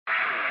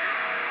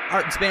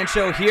Art and Span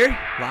Show here,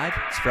 live.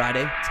 It's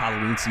Friday. It's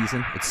Halloween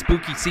season. It's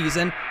spooky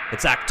season.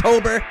 It's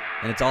October,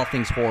 and it's all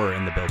things horror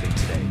in the building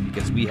today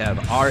because we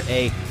have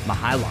R.A.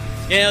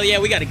 Mihailoff. Hell yeah,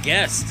 we got a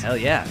guest. Hell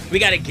yeah. We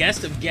got a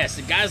guest of guests.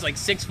 The guy's like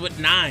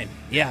 6'9".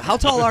 Yeah, how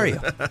tall are you?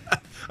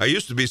 I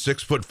used to be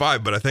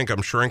 6'5", but I think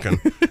I'm shrinking.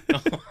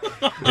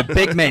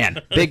 Big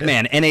man,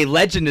 and a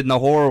legend in the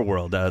horror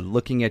world.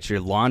 Looking at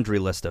your laundry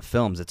list of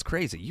films, it's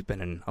crazy. You've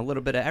been in a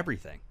little bit of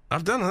everything.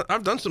 I've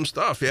done some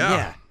stuff.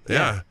 Yeah.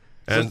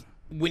 And So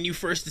when you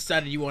first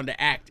decided you wanted to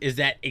act, is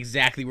that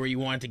exactly where you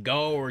wanted to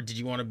go, or did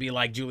you want to be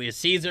like Julius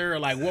Caesar, or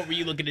like what were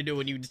you looking to do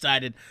when you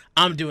decided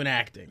I'm doing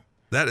acting?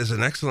 that is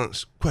an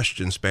excellent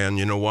question, Span.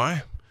 You know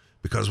why?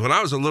 Because when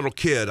I was a little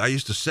kid, I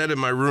used to sit in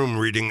my room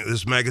reading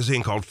this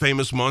magazine called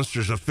Famous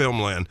Monsters of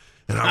Filmland.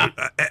 And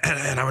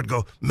I would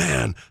go,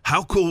 man,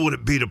 how cool would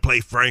it be to play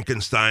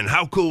Frankenstein?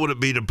 How cool would it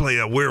be to play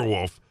a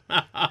werewolf?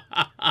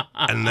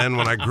 And then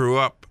when I grew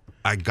up,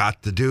 I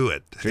got to do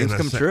it. Dreams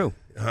come true.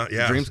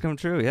 Yeah. Dreams come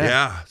true, yeah.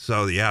 Yeah.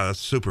 So, yeah, that's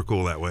super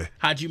cool that way.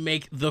 How'd you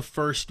make the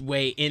first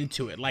way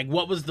into it? Like,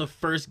 what was the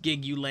first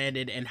gig you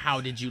landed, and how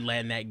did you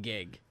land that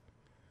gig?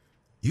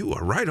 You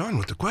are right on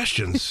with the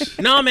questions.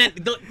 No, man,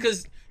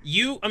 because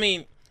you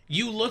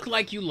look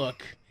like you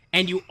look.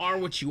 And you are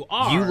what you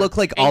are. You look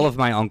like all of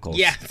my uncles.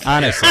 Yeah.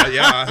 Honestly.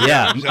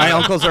 Yeah. My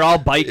uncles are all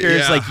bikers.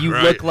 Yeah, like, you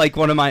right. look like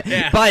one of my...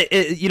 Yeah. But,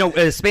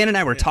 Span and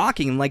I were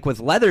talking, like with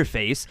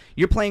Leatherface,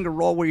 you're playing a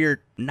role where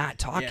you're not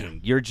talking.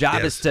 Yeah. Your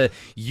job Yes. is to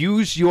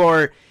use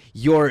your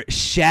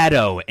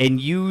shadow and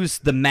use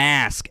the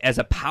mask as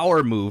a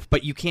power move,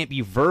 but you can't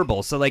be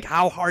verbal. So, like,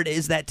 how hard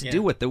is that to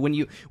do with it? When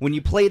you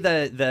play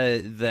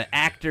the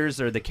actors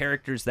or the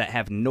characters that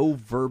have no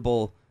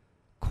verbal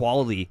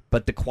quality,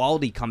 but the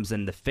quality comes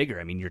in the figure.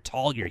 I mean, you're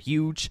tall, you're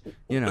huge,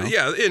 you know.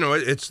 Yeah,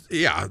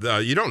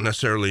 you don't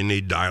necessarily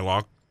need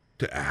dialogue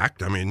to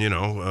act. I mean,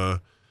 a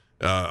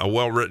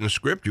well-written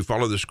script, you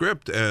follow the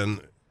script,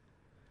 and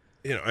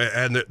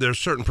and there's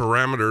certain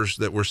parameters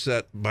that were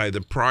set by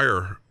the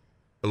prior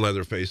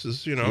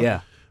Leatherfaces,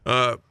 Yeah.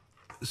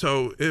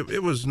 So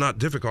it was not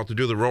difficult to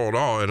do the role at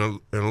all, and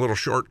a little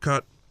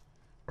shortcut.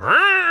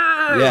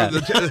 Yeah.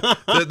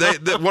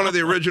 One of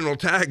the original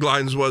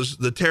taglines was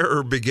 "The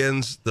terror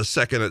begins the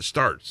second it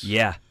starts."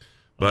 Yeah.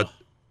 But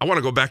I want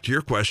to go back to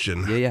your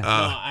question. Yeah. No,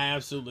 I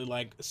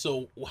absolutely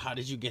so how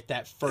did you get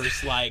that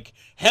first, like,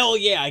 hell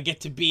yeah, I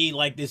get to be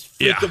like this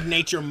freak of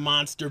nature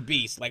monster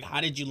beast? Like,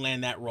 how did you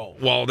land that role?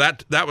 Well,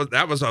 that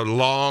was a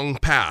long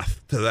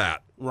path to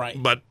that.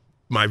 Right. But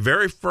my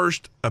very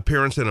first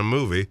appearance in a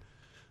movie,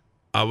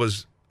 I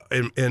was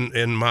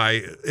in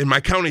my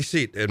county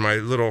seat in my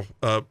little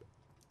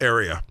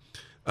area.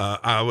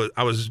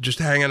 I was just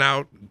hanging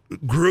out,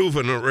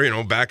 grooving,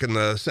 back in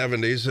the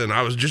 70s, and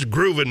I was just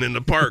grooving in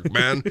the park,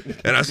 man.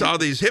 And I saw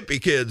these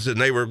hippie kids, and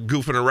they were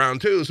goofing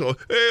around too. So, hey,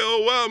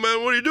 oh wow,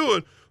 man, what are you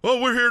doing?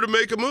 Oh, we're here to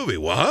make a movie.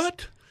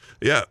 What?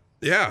 Yeah.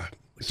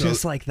 So,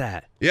 Just like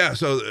that. yeah.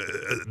 So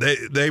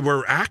they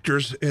were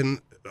actors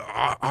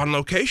on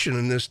location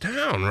in this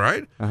town,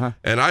 right? Uh-huh.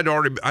 And I'd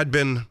already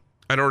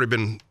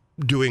been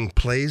doing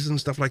plays and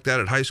stuff like that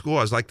at high school.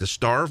 I was like the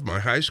star of my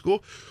high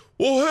school.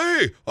 Well,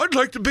 hey, I'd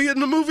like to be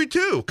in the movie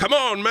too. Come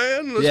on,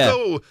 man, let's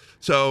go.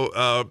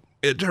 So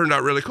it turned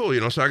out really cool,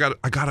 So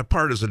I got a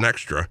part as an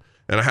extra,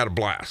 and I had a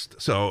blast.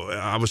 So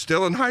I was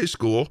still in high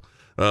school.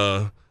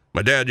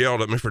 My dad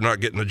yelled at me for not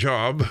getting a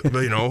job, but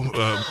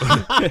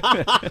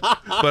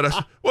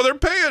well, they're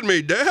paying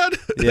me, Dad.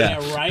 Yeah.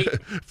 Yeah, right.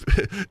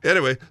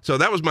 Anyway, so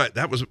that was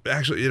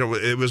actually,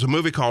 it was a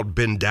movie called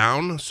 "Been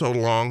Down So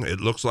Long It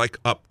Looks Like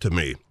Up to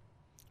Me."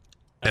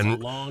 That's a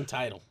long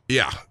title.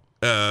 Yeah.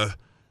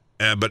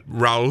 But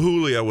Raul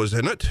Julia was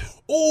in it.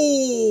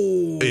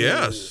 Oh.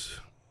 Yes.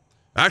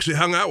 I actually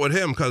hung out with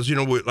him because,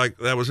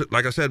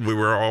 like I said, we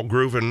were all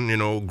grooving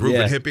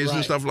hippies and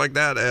Right. stuff like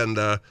that. And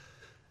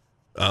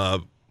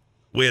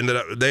we ended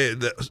up,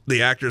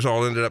 the actors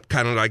all ended up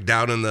kind of like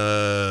down in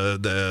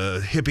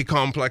the hippie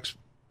complex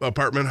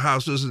apartment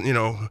houses,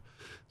 and,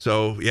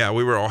 so yeah,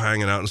 we were all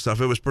hanging out and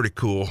stuff. It was pretty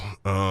cool.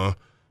 But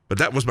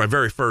that was my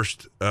very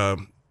first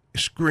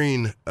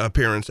screen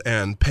appearance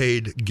and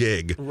paid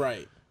gig.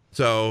 Right.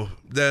 So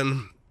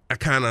then I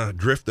kind of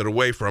drifted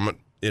away from it.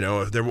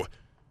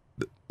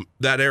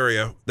 That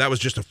area, that was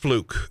just a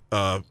fluke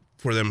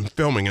for them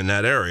filming in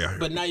that area.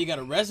 But now you got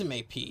a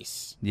resume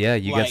piece. Yeah,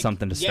 you got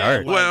something to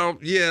start. Well,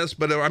 yes,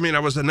 but I mean, I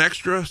was an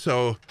extra,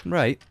 so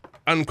Right.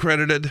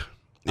 uncredited,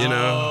 But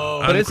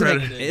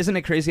uncredited. isn't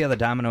it crazy how the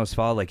dominoes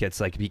fall? Like, it's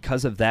like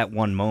because of that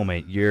one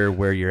moment, you're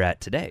where you're at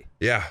today.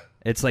 Yeah.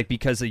 It's like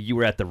because you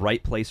were at the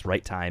right place,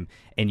 right time,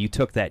 and you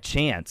took that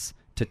chance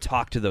to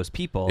talk to those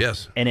people.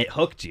 Yes. And it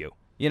hooked you.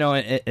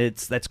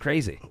 That's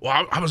crazy.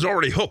 Well, I was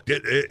already hooked.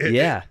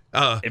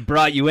 It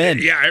brought you in.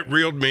 Yeah, it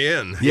reeled me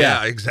in.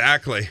 Yeah. Yeah,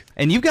 exactly.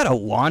 And you've got a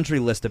laundry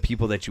list of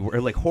people that you were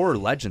like horror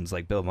legends,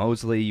 like Bill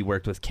Moseley. You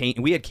worked with Kane.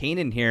 We had Kane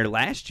in here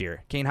last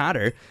year. Kane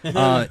Hodder.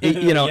 Yes,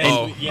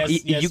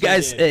 you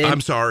guys. we did.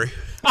 I'm sorry.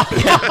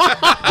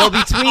 Well,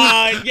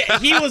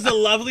 between he was a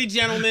lovely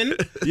gentleman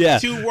Yeah.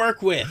 to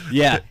work with.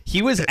 yeah,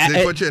 he was. Did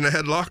they put you in a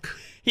headlock?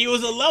 He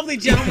was a lovely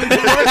gentleman to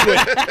work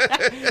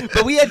with.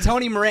 But we had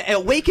Tony Moran.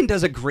 Awaken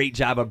does a great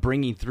job of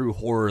bringing through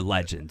horror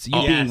legends.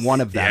 You being one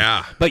of them.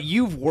 Yeah. But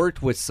you've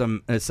worked with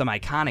some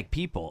iconic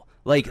people.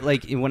 Like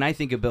when I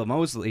think of Bill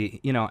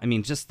Moseley, I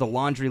mean, just the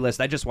laundry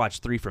list. I just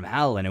watched 3 from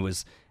Hell, and it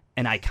was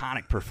an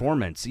iconic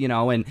performance,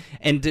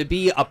 and to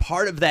be a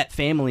part of that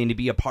family and to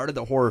be a part of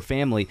the horror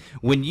family.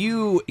 When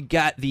you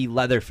got the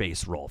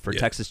Leatherface role for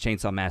Texas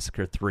Chainsaw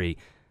Massacre 3,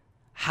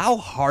 how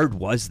hard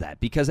was that?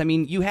 Because, I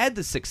mean, you had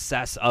the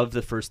success of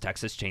the first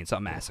Texas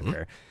Chainsaw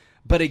Massacre,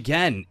 but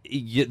again,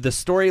 the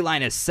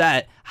storyline is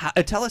set.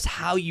 Tell us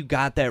how you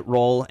got that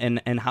role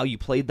and how you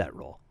played that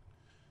role.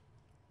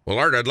 Well,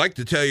 Art, I'd like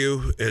to tell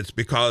you it's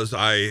because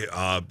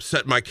I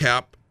set my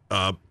cap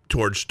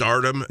towards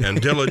stardom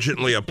and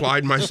diligently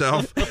applied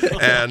myself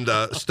and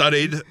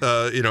studied,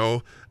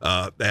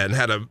 and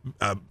had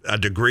a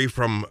degree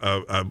from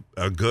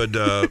a good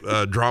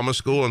drama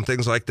school and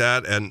things like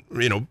that, and,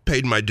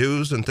 paid my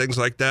dues and things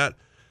like that.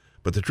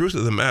 But the truth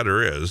of the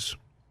matter is,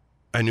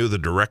 I knew the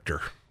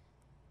director.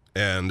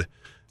 And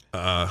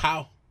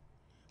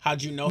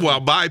how'd you know?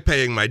 Well, by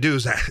paying my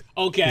dues.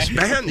 Okay.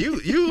 Span,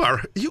 you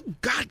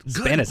got good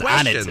Span is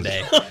questions. on it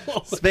today.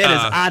 Span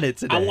is on it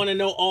today. I want to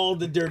know all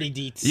the dirty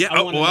deets. Yeah.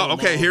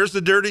 Okay. Here's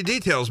the dirty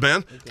details,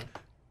 man. Okay.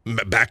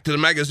 Back to the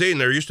magazine.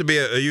 There used to be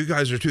you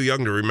guys are too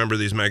young to remember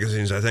these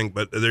magazines, I think,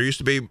 but there used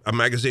to be a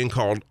magazine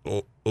called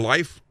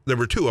Life. There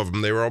were 2 of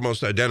them. They were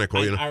almost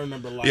identical. I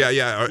remember Life.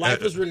 Yeah.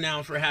 Life was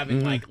renowned for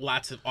having like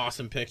lots of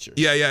awesome pictures.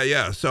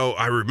 Yeah. So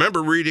I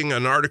remember reading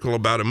an article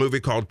about a movie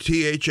called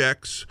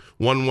THX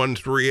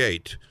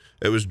 1138.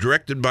 It was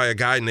directed by a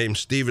guy named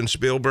Steven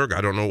Spielberg.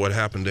 I don't know what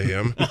happened to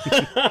him.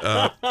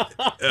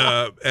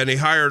 And he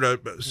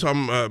hired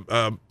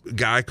some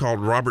guy called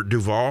Robert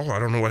Duvall. I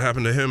don't know what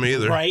happened to him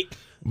either. Right.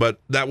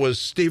 But that was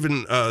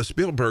Steven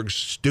Spielberg's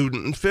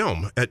student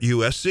film at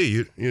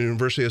USC,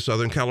 University of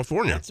Southern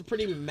California. That's a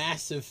pretty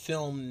massive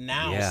film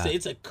now. Yeah. So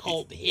it's a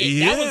cult hit.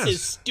 Yes. That was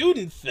his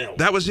student film.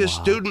 That was his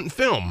student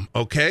film,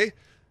 okay?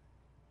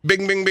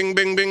 Bing, bing, bing,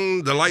 bing,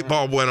 bing. The light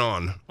bulb went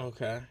on.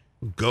 Okay.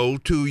 Go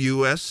to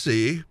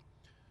USC,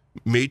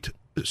 meet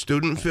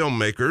student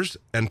filmmakers,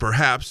 and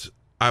perhaps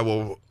I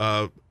will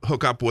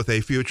hook up with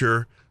a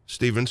future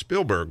Steven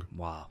Spielberg.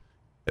 Wow.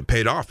 It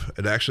paid off.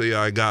 And actually,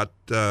 I got...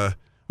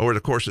 over the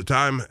course of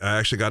time, I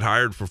actually got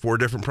hired for 4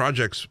 different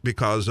projects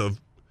because of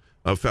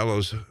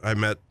fellows I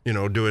met,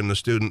 doing the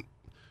student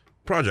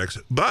projects.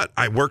 But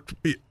I worked,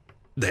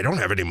 they don't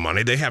have any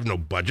money. They have no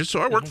budget.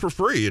 So I worked for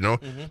free,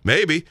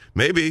 Maybe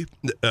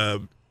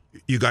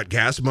you got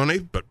gas money,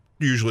 but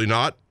usually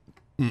not.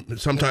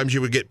 Sometimes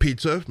you would get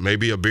pizza,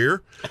 maybe a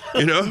beer,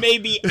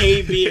 Maybe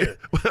a beer.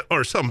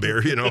 or some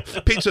beer,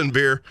 pizza and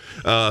beer.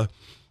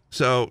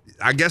 So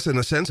I guess in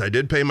a sense I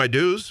did pay my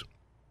dues.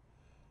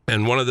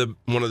 And one of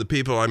the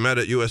people I met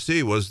at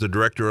USC was the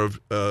director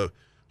of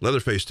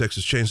Leatherface,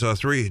 Texas Chainsaw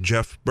 3,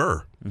 Jeff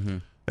Burr. Mm-hmm.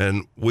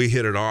 And we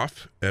hit it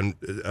off, and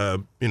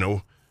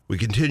we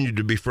continued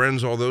to be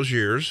friends all those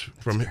years.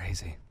 That's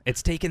crazy.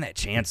 It's taking that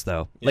chance,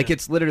 though. Yeah. Like,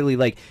 it's literally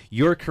like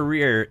your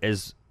career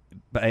it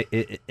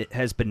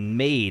has been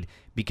made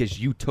because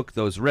you took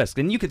those risks.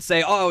 And you could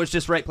say, oh, it was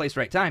just right place,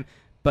 right time.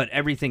 But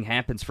everything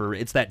happens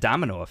it's that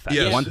domino effect.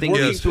 Yes. One thing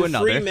leads to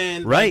another. Free,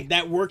 man, right.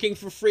 That working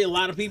for free, a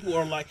lot of people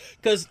are like,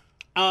 because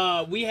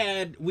we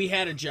had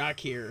a jock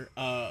here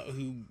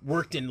who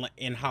worked in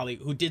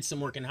Hollywood, who did some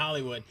work in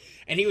Hollywood,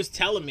 and he was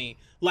telling me,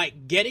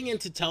 like, getting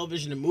into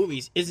television and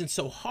movies isn't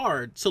so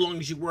hard so long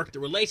as you work the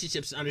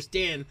relationships and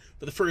understand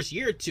for the first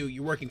year or 2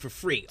 you're working for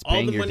free. It's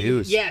all the money,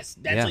 dues. Yes,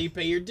 that's how you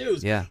pay your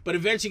dues. Yeah. But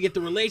eventually you get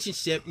the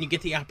relationship and you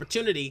get the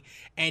opportunity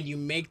and you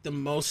make the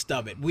most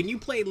of it. When you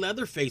played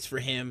Leatherface for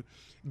him,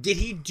 did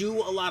he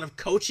do a lot of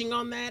coaching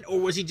on that,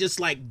 or was he just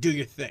like, do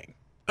your thing?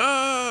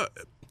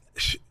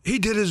 He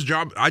did his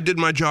job. I did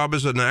my job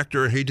as an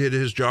actor, and he did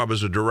his job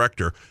as a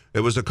director.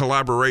 It was a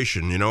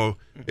collaboration,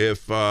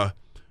 If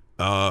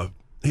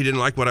he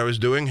didn't like what I was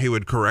doing, he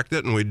would correct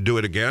it, and we'd do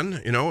it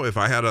again. If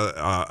I had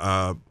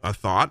a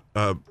thought,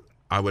 I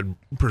would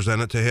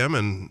present it to him,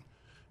 and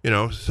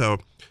So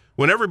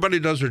when everybody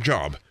does their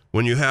job,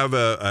 when you have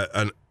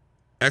an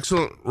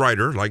excellent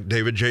writer like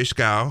David J.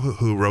 Scow,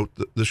 who wrote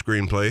the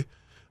screenplay,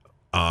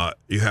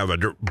 you have a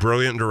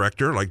brilliant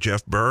director like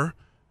Jeff Burr,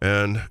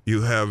 and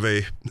you have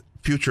a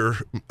future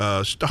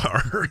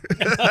star.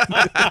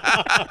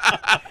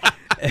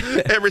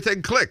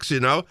 Everything clicks,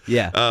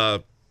 Yeah.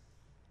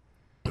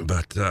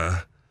 But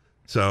I'm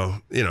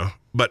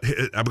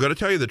going to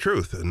tell you the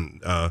truth.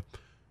 And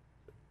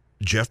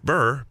Jeff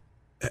Burr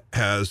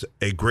has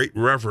a great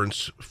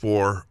reverence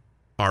for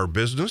our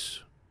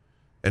business,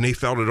 and he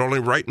felt it only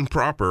right and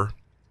proper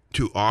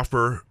to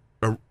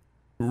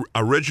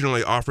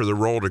originally offer the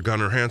role to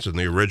Gunnar Hansen,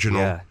 the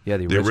original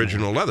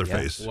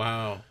Leatherface.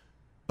 Yeah.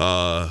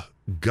 Wow.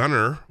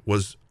 Gunnar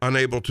was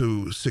unable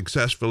to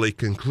successfully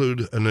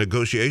conclude a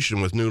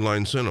negotiation with New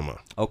Line Cinema.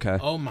 Okay.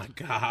 Oh my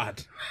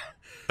God.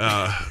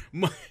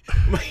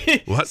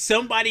 What?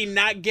 Somebody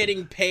not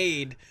getting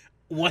paid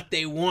what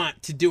they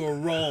want to do a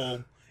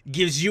role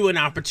gives you an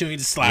opportunity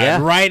to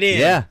slide right in.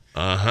 Yeah.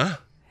 Uh-huh.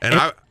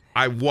 And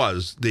I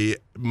was the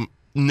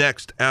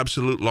next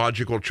absolute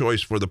logical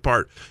choice for the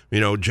part.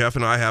 Jeff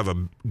and I have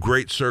a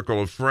great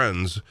circle of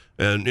friends,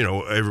 and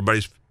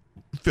everybody's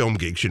film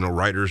geeks.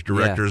 Writers,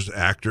 directors,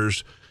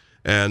 actors,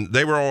 and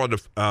they were all at a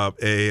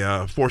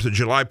 4th of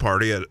July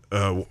party at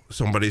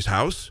somebody's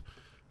house,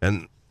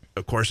 and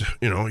of course,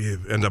 you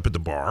end up at the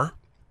bar.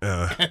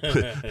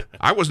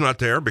 I was not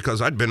there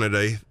because I'd been at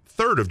a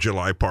 3rd of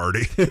July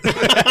party.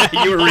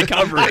 You were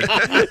recovering.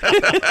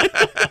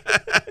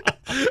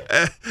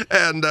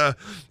 And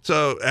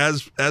so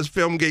as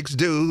film geeks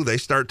do, they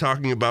start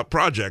talking about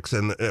projects.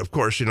 And, of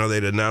course,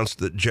 they'd announced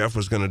that Jeff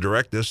was going to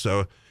direct this.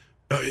 So,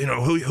 who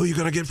are you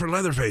going to get for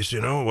Leatherface?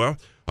 Well,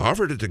 I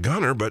offered it to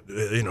Gunnar, but,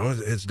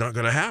 it's not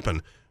going to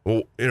happen.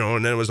 Well,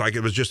 and then it was like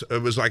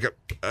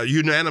a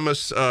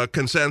unanimous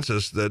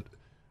consensus that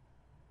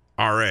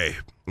R.A.,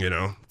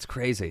 It's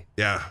crazy.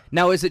 Yeah.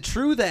 Now, is it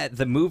true that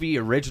the movie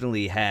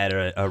originally had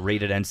a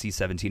rated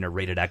NC-17 or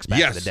rated X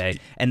back in the day,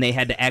 and they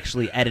had to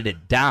actually edit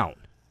it down?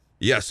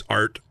 Yes,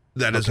 Art.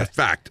 That is a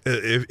fact.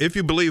 If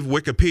you believe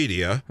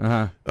Wikipedia,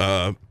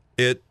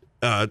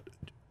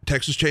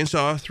 Texas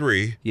Chainsaw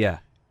 3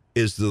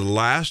 is the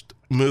last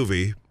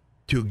movie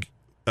to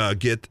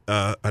get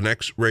an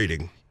X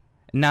rating.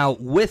 Now,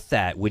 with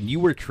that, when you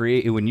were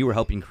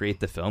helping create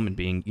the film and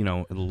being,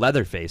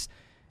 Leatherface,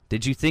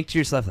 did you think to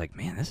yourself, like,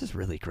 man, this is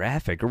really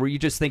graphic? Or were you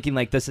just thinking,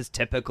 like, this is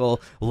typical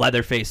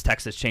Leatherface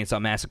Texas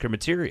Chainsaw Massacre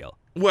material?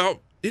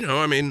 Well,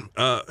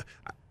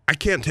 I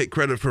can't take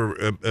credit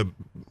for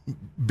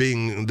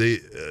being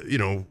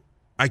the,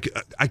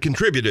 I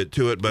contributed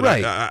to it, but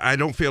right. I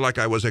don't feel like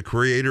I was a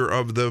creator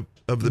of the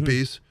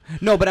piece.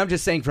 No, but I'm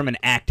just saying from an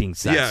acting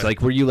sense. Yeah.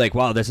 Like, were you like,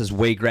 wow, this is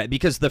way great?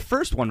 Because the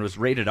first one was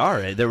rated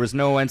R. There was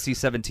no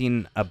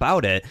NC-17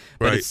 about it.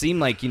 But Right. it seemed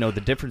like,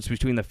 the difference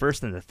between the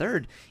first and the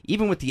third,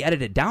 even with the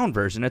edited down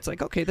version, it's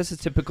like, okay, this is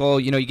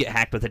typical. You get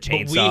hacked with a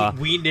chainsaw. But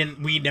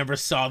we never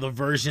saw the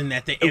version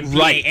that the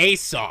MPAA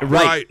saw.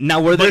 Right. Now,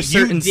 were there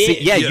certain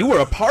scenes? Yeah, you were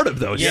a part of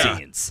those Yeah.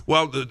 scenes.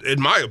 Well, in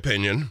my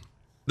opinion,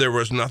 there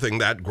was nothing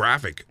that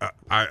graphic.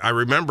 I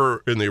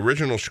remember in the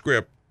original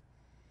script,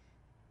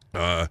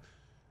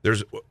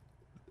 there's.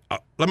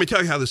 Let me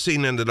tell you how the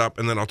scene ended up,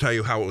 and then I'll tell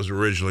you how it was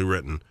originally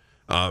written.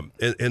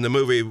 In the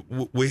movie,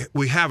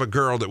 we have a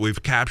girl that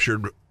we've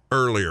captured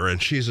earlier,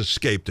 and she's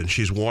escaped, and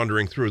she's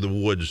wandering through the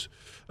woods,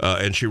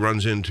 and she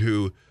runs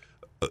into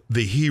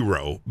the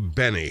hero,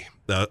 Benny,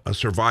 a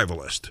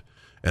survivalist,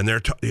 and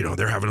they're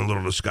having a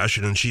little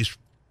discussion, and she's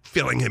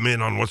filling him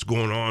in on what's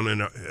going on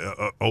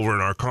over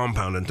in our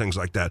compound and things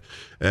like that,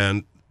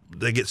 and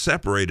they get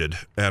separated,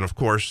 and of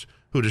course,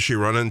 who does she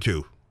run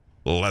into?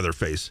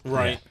 Leatherface.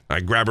 Right.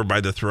 I grab her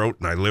by the throat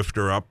and I lift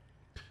her up,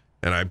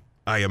 and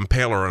I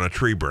impale her on a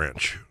tree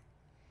branch.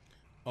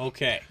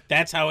 Okay,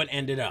 that's how it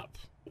ended up.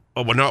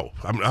 Oh, well, no.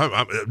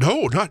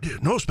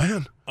 No,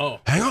 Span. Oh.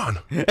 Hang on.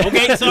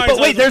 Okay, sorry. But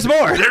wait, there's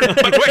more.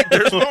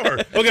 There's more.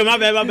 Okay, my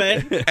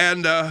bad.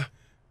 And,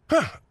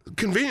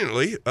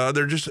 conveniently,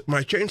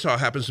 my chainsaw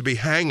happens to be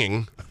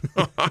hanging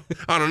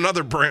on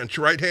another branch,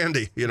 right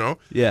handy,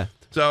 Yeah.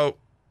 So,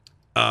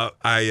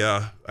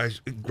 I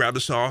grab the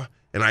saw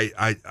and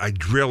I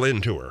drill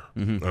into her,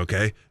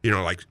 okay?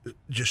 Like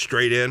just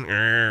straight in,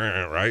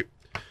 right?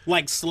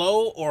 Like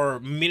slow or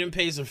medium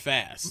pace or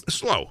fast?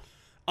 Slow.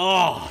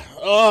 Oh.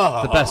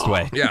 The best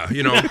way. Yeah,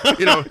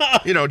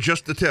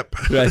 just the tip.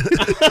 Right.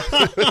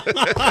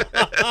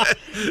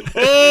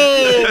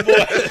 Oh,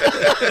 boy.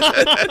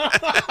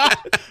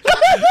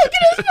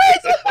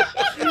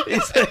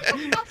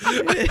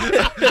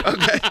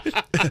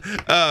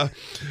 Okay.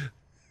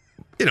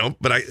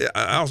 But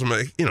I also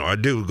I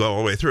do go all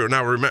the way through.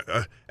 Now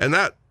remember, and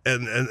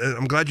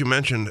I'm glad you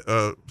mentioned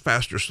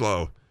fast or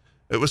slow.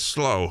 It was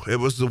slow. It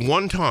was the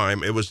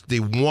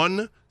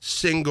one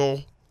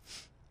single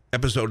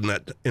episode in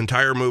that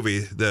entire movie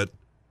that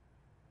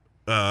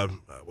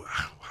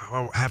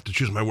I'll have to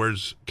choose my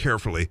words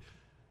carefully.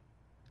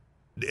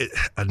 It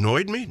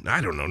annoyed me.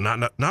 I don't know.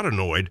 Not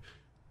annoyed.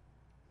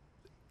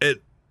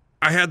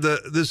 I had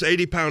this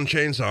 80-pound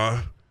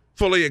chainsaw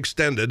fully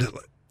extended.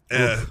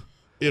 And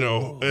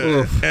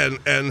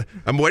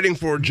I'm waiting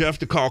for Jeff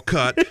to call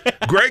cut.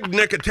 Greg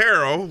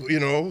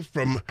Nicotero,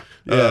 from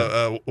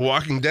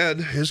Walking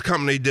Dead, his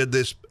company did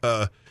this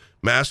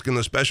mask and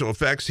the special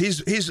effects.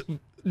 He's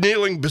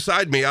kneeling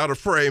beside me out of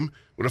frame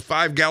with a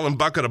 5-gallon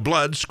bucket of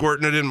blood,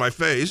 squirting it in my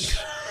face.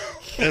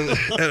 and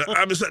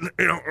I'm sitting,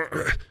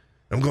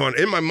 I'm going,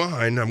 in my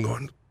mind, I'm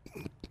going,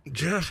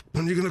 Jeff,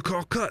 when are you going to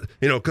call cut?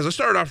 Because I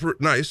started off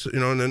nice,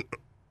 and then,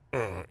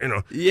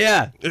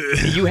 Yeah.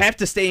 You have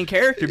to stay in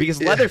character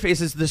because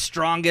Leatherface is the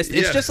strongest.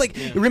 It's just like,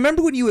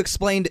 remember when you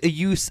explained,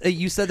 you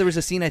said there was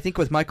a scene, I think,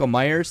 with Michael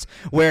Myers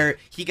where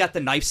he got the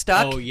knife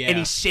stuck and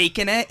he's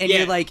shaking it, and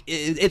you're like,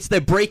 it's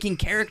the breaking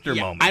character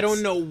moment. I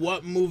don't know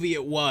what movie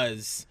it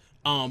was,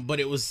 but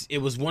it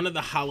was one of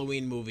the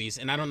Halloween movies,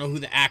 and I don't know who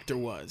the actor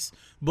was,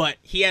 but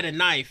he had a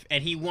knife,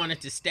 and he wanted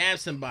to stab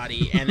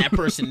somebody, and that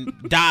person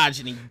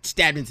dodged, and he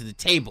stabbed into the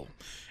table.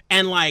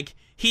 And, like,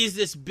 he's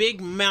this big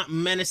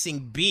menacing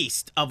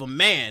beast of a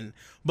man,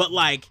 but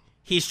like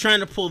he's trying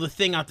to pull the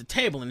thing out the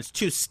table and it's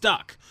too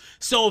stuck.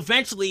 So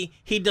eventually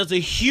he does a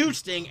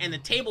huge thing and the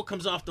table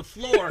comes off the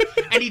floor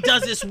and he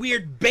does this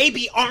weird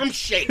baby arm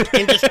shake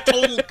in just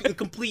total and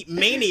complete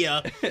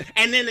mania.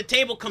 And then the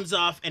table comes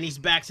off and he's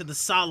back to the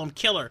solemn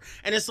killer.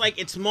 And it's like,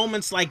 it's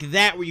moments like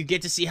that where you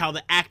get to see how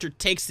the actor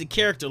takes the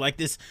character. Like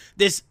this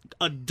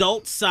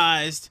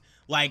adult-sized,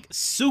 like,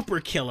 super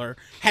killer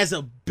has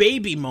a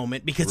baby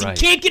moment because he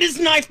can't get his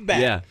knife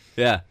back.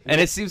 Yeah. And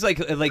it seems like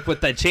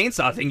with that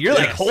chainsaw thing, you're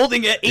like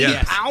holding it 8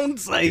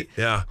 pounds. Like,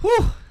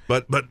 whew.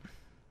 But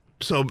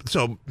so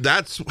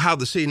that's how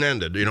the scene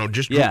ended,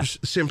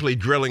 just simply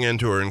drilling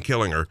into her and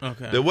killing her.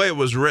 Okay. The way it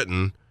was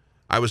written,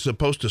 I was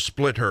supposed to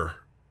split her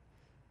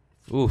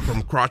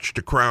from crotch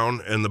to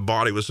crown, and the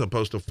body was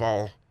supposed to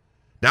fall.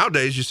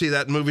 Nowadays, you see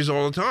that in movies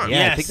all the time.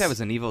 Yeah, I think that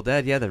was an Evil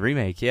Dead. Yeah, the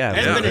remake. Yeah,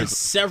 that's been in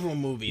several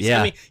movies. Yeah.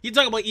 I mean, you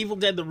talk about Evil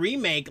Dead the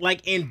remake.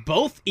 Like in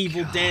both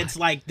Evil Deads,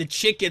 like the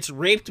chick gets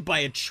raped by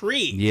a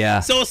tree. Yeah.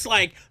 So it's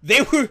like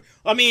they were.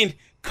 I mean,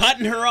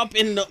 cutting her up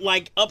in the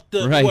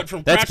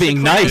from that's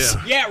being nice.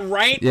 Yeah,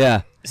 right.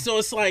 Yeah. So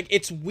it's like,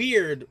 it's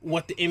weird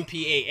what the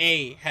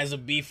MPAA has a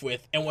beef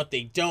with and what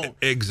they don't.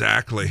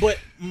 Exactly. But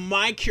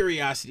my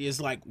curiosity is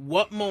like,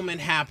 what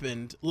moment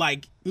happened,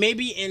 like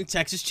maybe in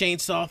Texas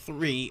Chainsaw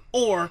 3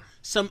 or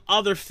some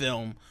other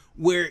film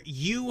where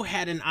you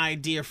had an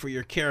idea for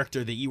your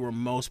character that you were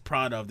most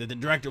proud of, that the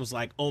director was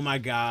like, oh my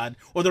God,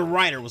 or the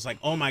writer was like,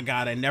 oh my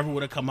God, I never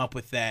would have come up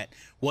with that.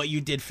 What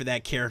you did for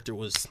that character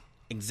was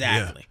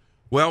exactly. Yeah.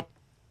 Well,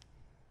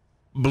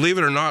 believe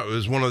it or not, it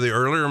was one of the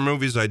earlier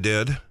movies I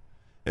did.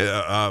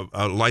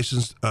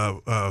 Licensed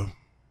to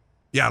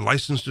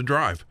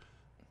Drive,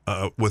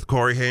 with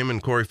Corey Haim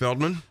and Corey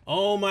Feldman.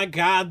 Oh my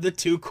God, the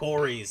two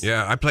Coreys.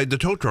 Yeah, I played the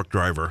tow truck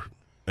driver,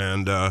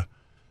 and I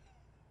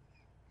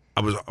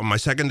was on my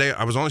second day.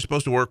 I was only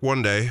supposed to work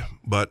one day,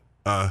 but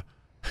I'm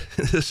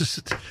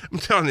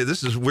telling you,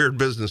 this is weird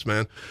business,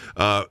 man.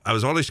 I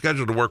was only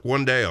scheduled to work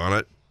one day on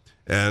it,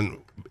 and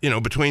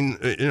between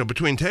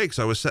takes,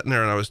 I was sitting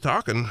there and I was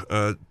talking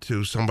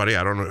to somebody.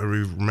 I don't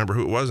remember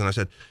who it was, and I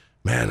said,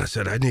 man,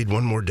 I need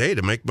one more day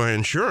to make my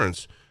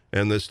insurance.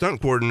 And the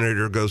stunt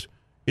coordinator goes,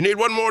 you need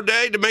one more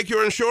day to make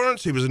your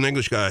insurance? He was an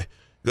English guy.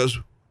 He goes,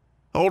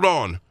 hold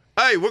on.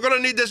 Hey, we're going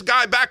to need this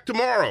guy back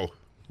tomorrow.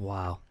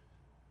 Wow.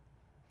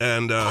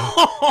 And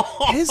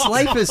his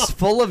life is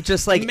full of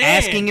just like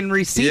asking and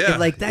receiving. Yeah,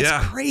 like,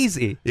 that's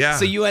crazy. Yeah.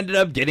 So you ended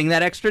up getting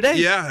that extra day.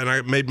 Yeah, and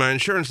I made my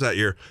insurance that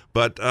year.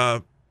 But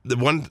the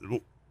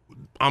one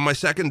on my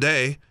second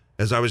day,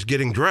 as I was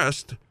getting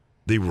dressed,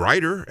 the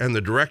writer and the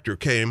director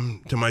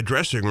came to my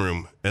dressing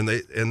room, and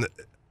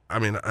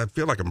I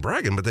feel like I'm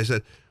bragging, but they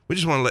said, we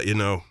just want to let you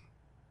know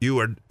you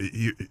are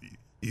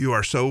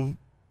so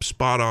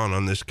spot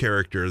on this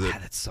character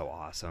that that's so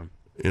awesome.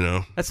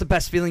 That's the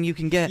best feeling you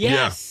can get.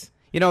 Yes.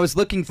 I was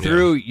looking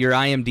through your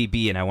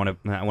IMDb, and I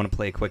want to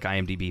play a quick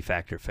IMDb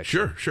fact or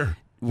fiction. Sure.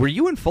 Were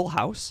you in Full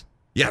House?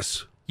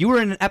 Yes. You were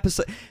in an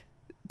episode.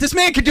 This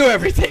man could do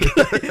everything.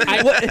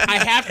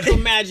 I have to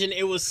imagine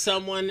it was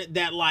someone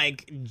that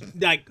like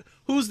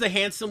who's the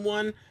handsome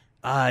one?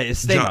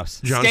 It's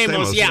Stamos. John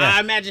Stamos. Yeah, I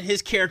imagine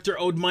his character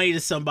owed money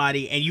to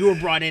somebody, and you were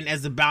brought in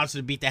as the bouncer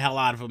to beat the hell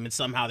out of him, and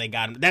somehow they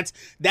got him. That's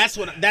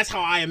how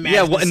I imagine.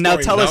 Yeah, well, now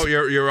tell us. No,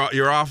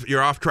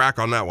 you're off track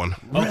on that one.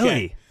 Okay.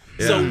 Really?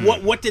 Yeah. So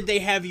what did they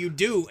have you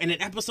do in an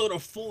episode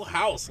of Full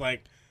House?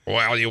 Like,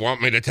 well, you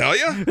want me to tell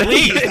you?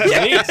 Please.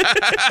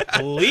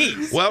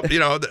 Well,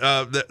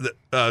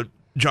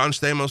 John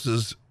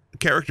Stamos'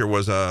 character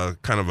was a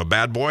kind of a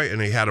bad boy, and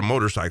he had a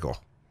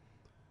motorcycle.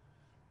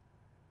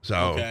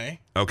 So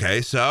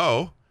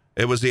so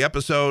it was the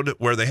episode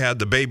where they had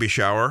the baby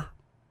shower,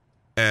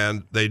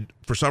 and they,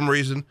 for some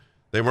reason,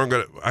 they weren't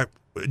going to.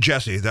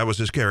 Jesse, that was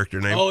his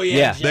character name. Oh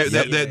yeah.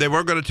 They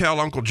weren't going to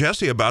tell Uncle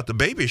Jesse about the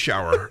baby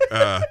shower.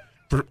 I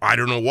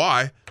don't know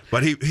why,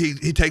 but he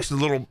takes the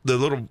little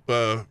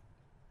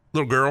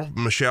girl,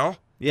 Michelle.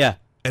 Yeah.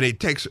 And he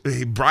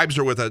bribes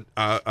her with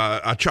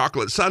a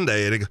chocolate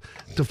sundae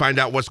to find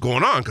out what's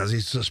going on, because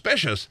he's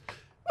suspicious.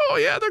 Oh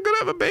yeah, they're gonna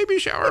have a baby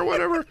shower or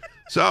whatever.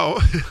 So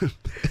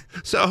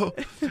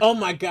oh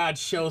my God,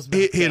 shows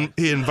he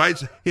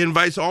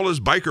invites all his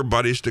biker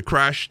buddies to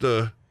crash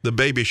the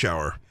baby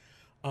shower.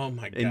 Oh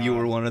my God! And you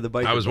were one of the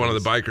bikers. I was one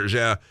of the bikers,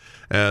 yeah.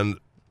 And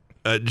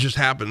it just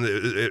happened.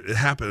 It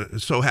happened. It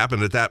so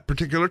happened at that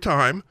particular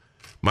time,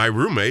 my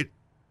roommate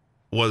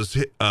was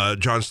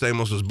John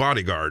Stamos'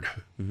 bodyguard.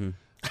 Mm-hmm.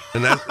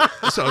 And that's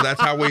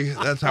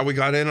how we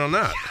got in on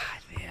that.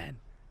 God, man.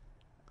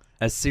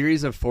 A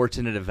series of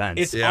fortunate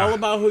events. It's all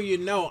about who you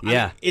know.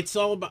 Yeah. It's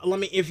all about,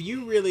 if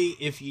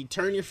you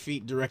turn your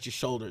feet, direct your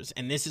shoulders,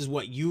 and this is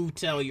what you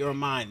tell your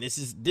mind, this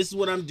is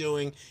what I'm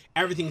doing,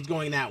 everything's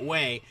going that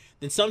way,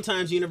 then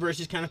sometimes the universe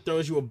just kind of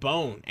throws you a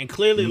bone. And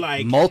clearly,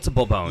 like,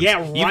 multiple bones. Yeah,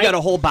 right. You've got a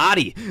whole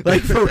body.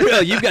 Like, for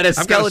real. You've got a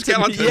skeleton.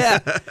 I've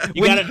got a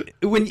skeleton.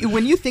 Yeah.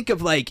 When you think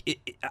of, like,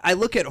 I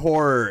look at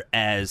horror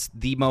as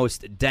the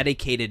most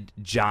dedicated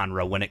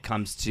genre when it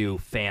comes to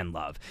fan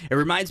love. It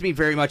reminds me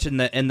very much in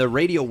the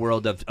radio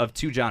world of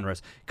two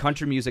genres,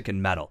 country music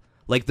and metal.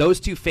 Like, those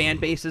two fan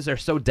bases are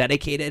so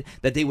dedicated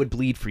that they would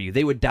bleed for you.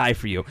 They would die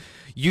for you.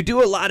 You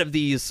do a lot of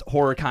these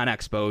HorrorCon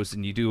expos,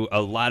 and you do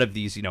a lot of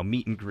these,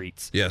 meet and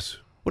greets. Yes.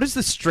 What is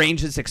the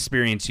strangest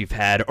experience you've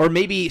had, or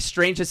maybe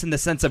strangest in the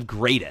sense of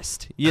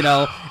greatest?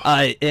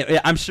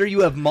 I'm sure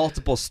you have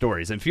multiple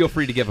stories, and feel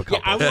free to give a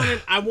couple.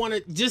 I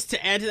wanted just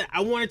to add to that.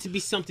 I want it to be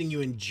something you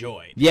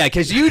enjoyed. Yeah,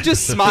 because you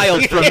just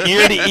smiled from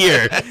ear to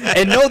ear,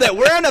 and know that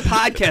we're on a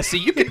podcast, so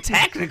you can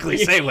technically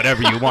say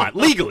whatever you want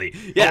legally.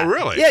 Yeah. Oh,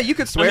 really? Yeah, you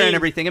could swear and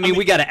everything. I mean,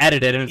 we got to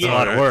edit it, and it's a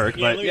lot of work.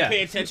 Yeah, but let me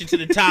pay attention to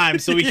the time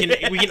so we can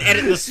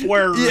edit the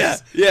swears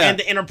and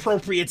the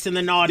inappropriates and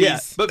the naughties. Yeah,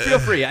 but feel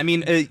free. I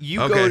mean, you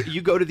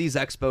Okay. go to these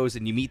expos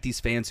and you meet these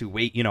fans who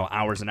wait,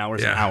 hours and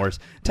hours and hours.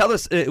 Tell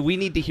us, we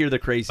need to hear the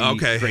crazy,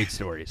 great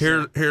stories.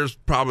 Here's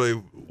probably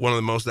one of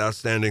the most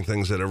outstanding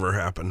things that ever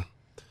happened.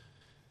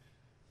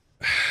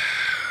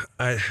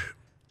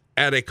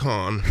 At a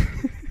con,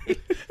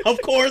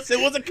 Of course, it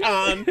was a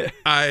con.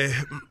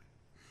 I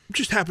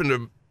just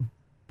happened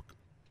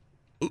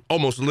to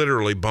almost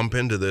literally bump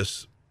into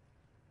this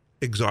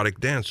exotic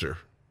dancer.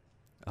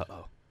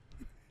 Uh-oh.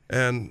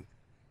 And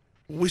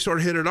we sort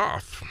of hit it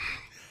off.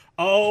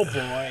 Oh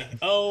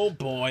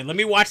boy. Let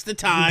me watch the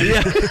time.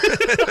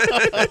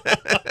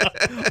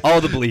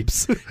 All the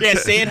bleeps. Yeah,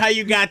 say it how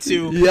you got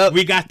to. Yep.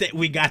 We got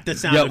the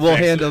sound. Yeah, we'll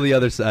effects. handle the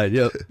other side.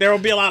 Yep. There will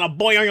be a lot of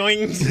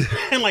boings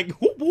and like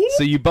whoop whoop.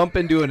 So you bump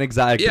into an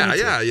exotic dancer.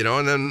 Yeah,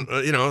 and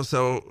then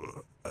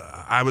so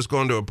I was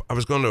going to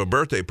a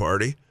birthday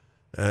party,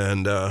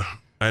 and I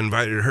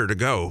invited her to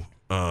go,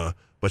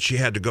 but she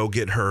had to go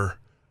get her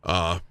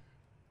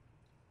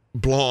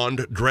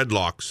blonde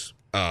dreadlocks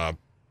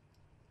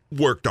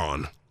worked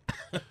on.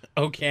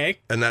 Okay.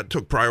 And that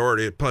took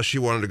priority. Plus, she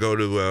wanted to go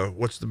to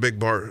what's the big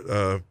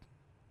bar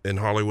in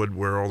Hollywood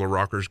where all the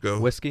rockers go?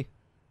 Whiskey?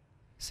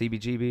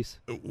 CBGBs?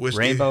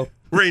 Whiskey?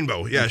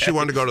 Rainbow? Yeah, she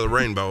wanted to go to the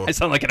Rainbow. I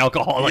sound like an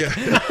alcoholic.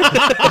 Yeah.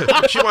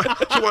 she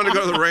wanted to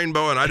go to the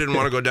Rainbow, and I didn't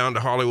want to go down to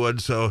Hollywood,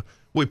 so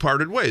we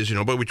parted ways,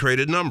 but we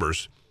traded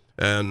numbers.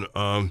 And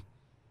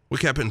we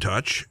kept in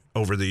touch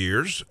over the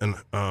years, and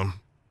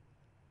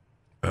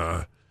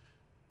I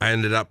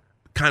ended up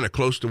kind of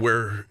close to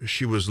where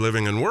she was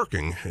living and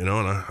working, and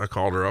I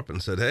called her up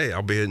and said, hey,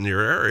 I'll be in your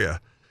area.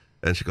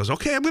 And she goes,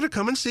 okay, I'm going to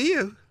come and see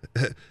you.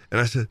 And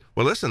I said,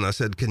 well, listen,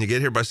 can you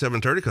get here by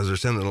 7:30 because they're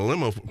sending a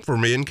limo for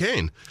me and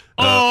Kane.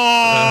 See,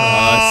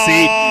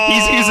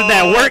 he's using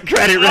that work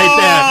credit right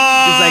there.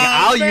 He's like,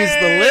 I'll use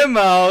the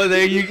limo.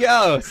 There you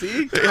go.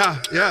 See?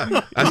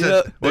 Yeah. I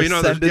said,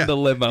 well, sending the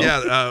limo.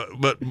 Yeah,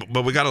 but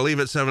we got to leave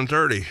at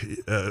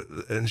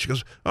 7:30. And she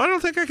goes, I don't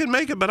think I can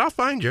make it, but I'll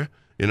find you.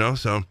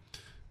 So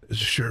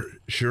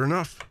sure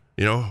enough,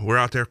 we're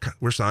out there,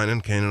 we're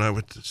signing, Kane and I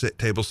with the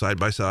table side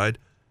by side.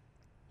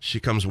 She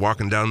comes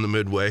walking down the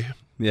midway.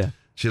 Yeah.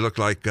 She looked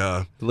like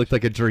it looked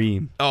like a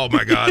dream. Oh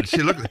my God.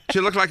 She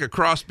looked like a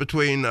cross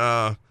between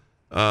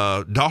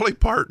Dolly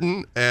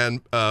Parton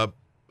and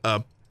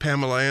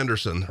Pamela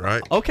Anderson,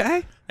 right?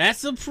 Okay.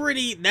 That's a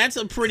pretty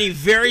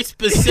very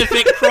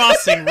specific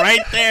crossing right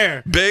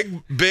there.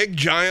 Big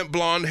giant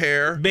blonde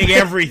hair. Big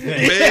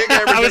everything. Big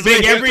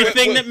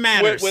everything that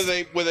matters. With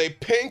a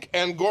pink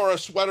Angora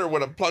sweater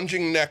with a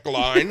plunging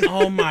neckline.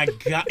 Oh my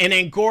God. An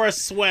Angora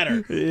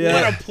sweater. Yeah.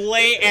 What a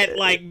play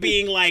at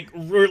being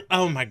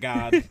oh my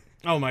God.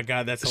 Oh my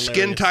God, that's hilarious.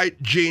 Skin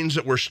tight jeans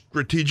that were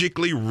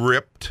strategically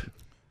ripped.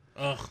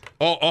 Ugh.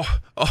 All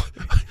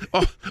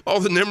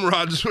the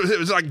Nimrods. It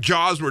was like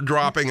jaws were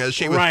dropping as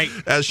she was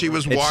walking. And she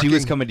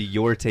was coming to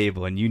your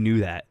table, and you knew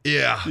that.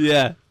 Yeah.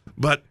 Yeah.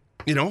 But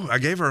I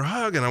gave her a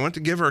hug, and I went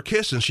to give her a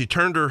kiss, and she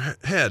turned her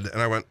head,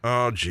 and I went,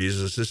 "Oh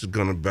Jesus, this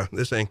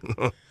ain't."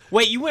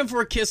 Wait, you went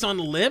for a kiss on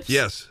the lips?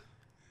 Yes.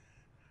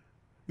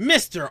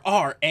 Mr.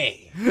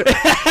 R.A.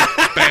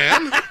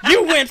 Man,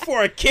 you went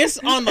for a kiss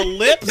on the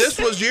lips? This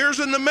was years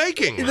in the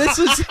making.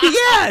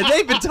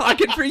 They've been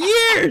talking for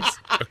years.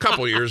 A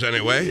couple years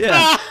anyway.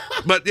 Yeah.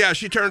 But yeah,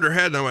 she turned her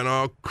head, and I went,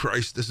 "Oh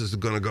Christ, this is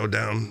going to go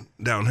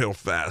downhill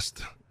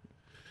fast."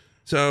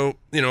 So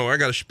I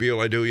got a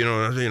spiel I do.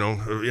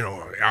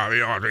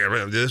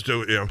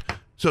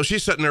 So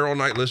she's sitting there all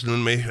night listening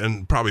to me,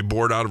 and probably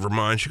bored out of her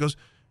mind. She goes,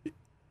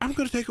 "I'm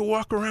going to take a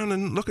walk around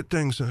and look at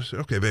things." And I said,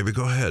 "Okay, baby,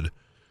 go ahead."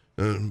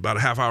 About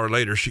a half hour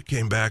later, she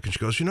came back and she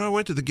goes, I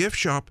went to the gift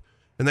shop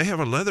and they have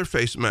a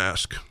Leatherface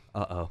mask.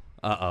 Uh-oh.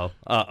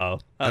 And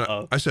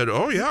I said,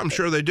 oh, yeah, I'm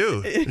sure they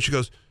do. And she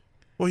goes,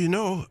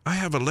 well, I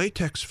have a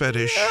latex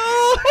fetish.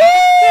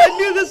 I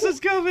knew this was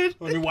coming.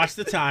 Let me watch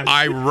the time.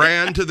 I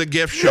ran to the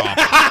gift shop.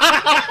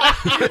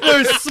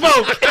 There's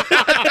smoke.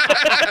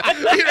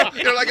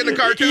 Like in the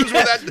cartoons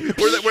where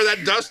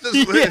that dust is.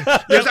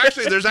 Yeah.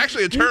 There's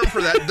actually a term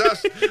for that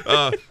dust.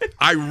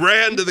 I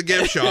ran to the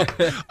gift shop.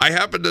 I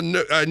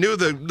knew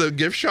the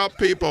gift shop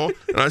people,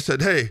 and I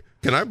said, hey,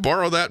 can I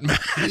borrow that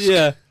mask?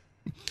 Yeah.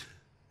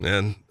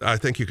 And I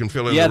think you can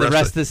fill in the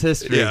rest is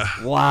history. Yeah.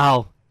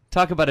 Wow.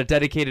 Talk about a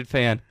dedicated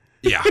fan.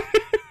 Yeah.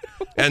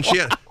 And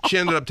she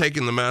ended up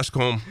taking the mask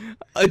home.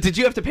 Did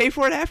you have to pay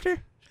for it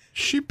after?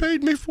 She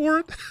paid me for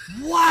it.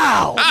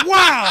 Wow.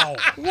 Wow.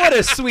 What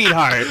a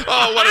sweetheart.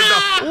 Oh,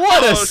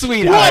 What a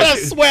sweetheart. What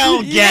a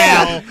swell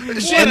gal.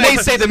 And they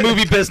say the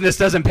movie business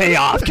doesn't pay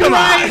off. Come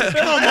on.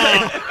 Come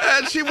on.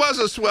 And she was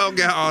a swell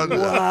gal.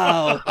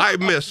 Wow. I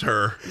miss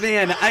her.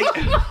 Man,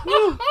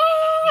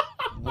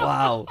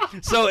 wow.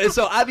 So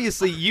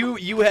obviously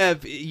you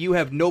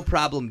have no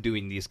problem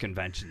doing these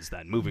conventions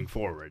then moving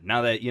forward.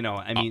 Now that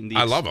I mean,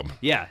 I love them.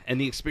 Yeah, and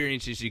the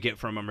experiences you get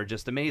from them are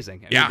just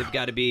amazing. I Yeah. mean, they've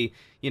got to be.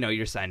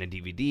 You're signing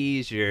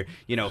DVDs. You're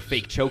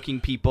fake choking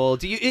people.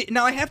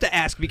 Now I have to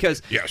ask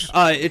because Yes.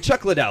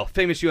 Chuck Liddell,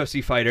 famous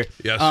UFC fighter.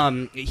 Yes.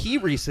 He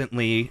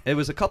recently, it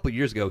was a couple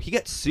years ago, he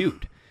got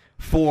sued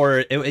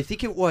for, I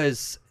think it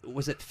was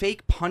it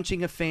fake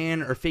punching a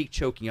fan or fake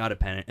choking out a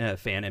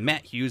fan? And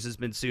Matt Hughes has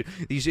been sued.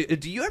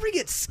 Do you ever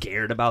get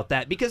scared about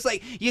that? Because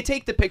you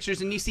take the pictures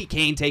and you see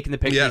Kane taking the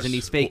pictures Yes. and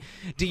he's fake.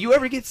 Do you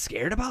ever get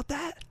scared about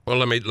that? Well,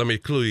 let me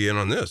clue you in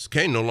on this.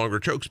 Kane no longer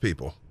chokes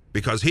people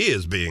because he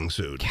is being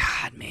sued.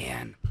 God,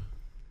 man,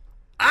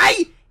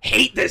 I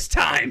hate this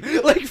time.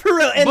 Like for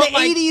real. In But, the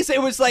 80s,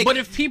 it was like. But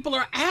if people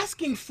are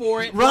asking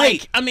for it,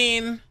 Right. I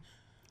mean.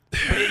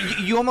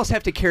 You almost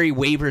have to carry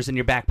waivers in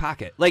your back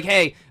pocket. Like,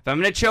 hey, if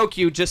I'm going to choke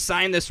you, just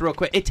sign this real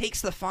quick. It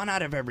takes the fun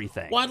out of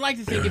everything. Well, I'd like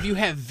to think if you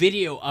have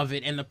video of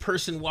it and the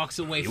person walks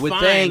away You would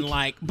fine,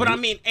 think. but I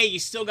mean, hey, you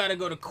still got to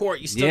go to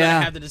court. You still Yeah. got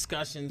to have the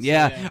discussions.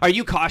 Yeah. Are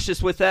you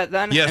cautious with that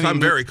then? Yes, I mean, I'm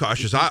very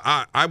cautious.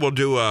 I will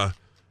do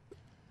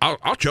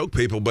I'll choke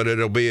people, but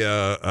it'll be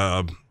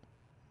a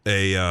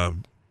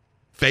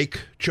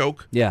fake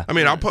choke. Yeah. I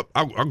mean,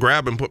 I'll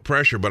grab and put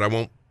pressure, but I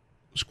won't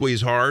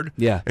squeeze hard.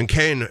 Yeah. And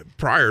Kane,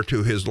 prior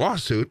to his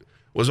lawsuit,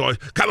 was always,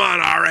 "Come on,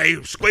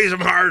 RA, squeeze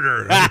him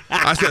harder."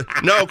 I said,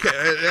 "No,"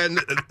 and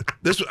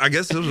I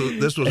guess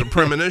this was a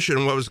premonition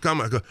of what was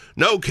coming. I go,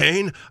 "No,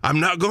 Kane, I'm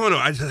not going to."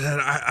 I said,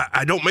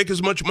 "I don't make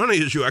as much money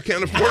as you. I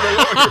can't afford a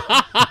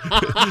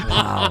lawyer."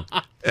 Wow.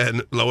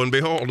 And lo and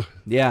behold,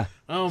 Yeah.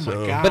 Oh my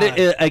God.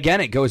 But again,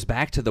 it goes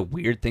back to the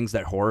weird things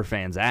that horror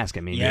fans ask.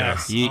 I mean,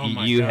 Yes. you, Oh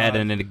my you had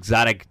God. an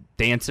exotic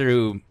dancer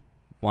who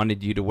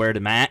wanted you to wear the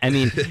mat. I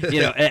mean,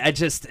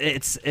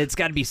 it's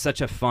got to be such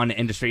a fun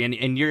industry.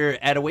 And you're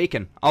at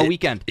Awaken all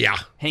weekend. yeah.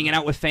 Hanging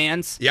out with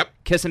fans. Yep.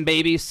 Kissing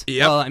babies.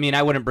 Yep. Well, I mean,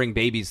 I wouldn't bring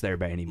babies there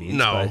by any means.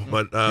 No,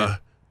 but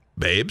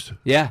babes.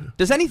 Yeah.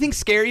 Does anything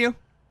scare you?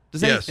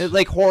 Does Yes.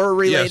 like horror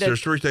related? Yes,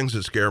 there's three things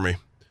that scare me: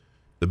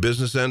 the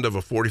business end of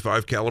a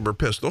 .45 caliber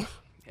pistol.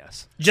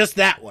 Yes. Just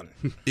that one.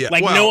 Yeah,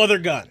 Like well- no other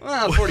gun.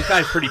 Well,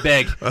 45 is pretty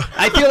big.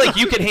 I feel like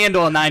you could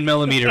handle a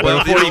 9mm,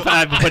 but a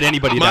 45 would put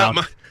anybody down.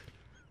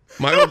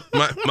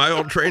 My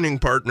old training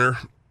partner,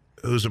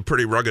 who's a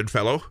pretty rugged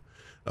fellow,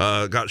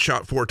 got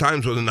shot 4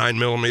 times with a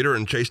 9mm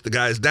and chased the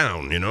guys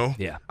down.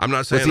 Yeah. I'm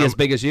not saying Was he as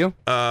big as you?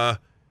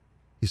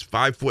 he's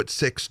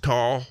 5'6"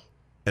 tall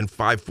and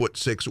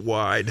 5'6"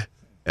 wide,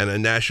 and a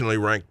nationally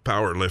ranked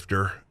power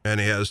lifter, and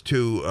he has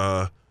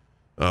 2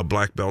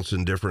 black belts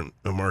in different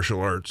martial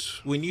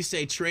arts. When you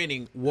say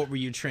training, what were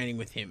you training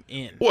with him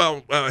in?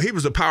 Well, he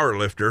was a power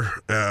lifter,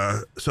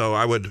 so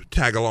I would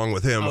tag along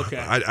with him. Okay.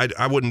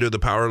 I wouldn't do the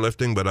power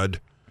lifting, but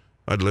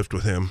I'd lift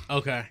with him.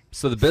 Okay.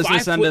 So the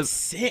business end of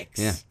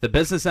 5'6". the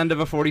business end of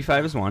a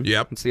 45 is one.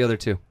 Yep. What's the other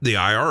two? The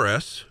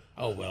IRS,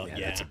 Oh well, yeah.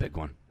 That's a big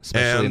one,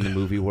 especially in And- the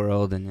movie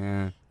world.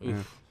 And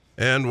yeah.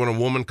 and when a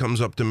woman comes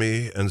up to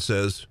me and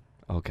says,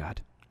 Oh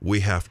God.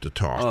 "We have to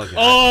talk," Oh God.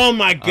 Oh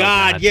my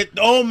God! God.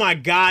 Oh my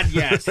God!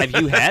 Yes. Have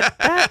you had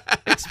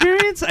that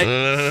experience?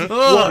 Uh-huh.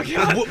 Oh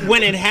God.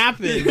 When it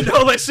happened.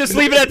 No, let's just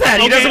leave it at that.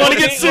 He doesn't want to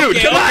get sued.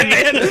 okay, Come on, okay.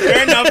 man.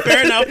 Fair enough.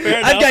 Fair enough. Fair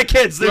enough. I've got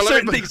kids. There's Well,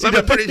 certain let me things you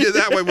put don't. it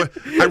that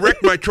way. I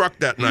wrecked my truck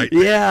that night.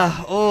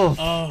 Yeah. Oh.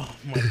 Oh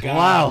my God!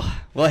 Wow.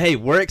 Well, hey,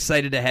 we're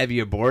excited to have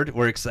you aboard.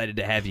 We're excited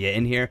to have you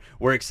in here.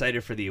 We're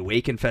excited for the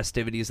Awaken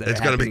festivities that It's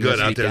are going to be happening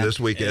good out there weekend. this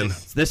weekend.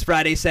 It's this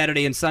Friday,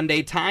 Saturday, and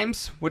Sunday.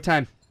 Times? What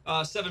time?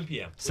 7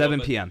 p.m. 7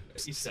 p.m.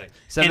 East side.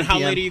 7 And how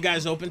p.m. late are you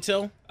guys open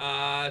till?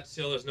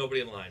 Till there's nobody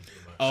in line. Pretty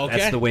much. Okay.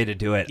 That's the way to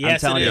do it.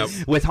 Yes, I'm telling it you,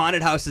 is. with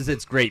haunted houses,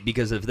 it's great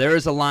because if there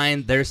is a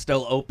line, they're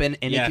still open,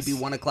 and it Yes. could be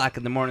 1 o'clock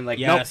in the morning. Like,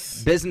 Yes.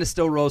 nope, business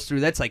still rolls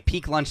through. That's like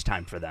peak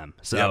lunchtime for them.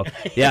 So,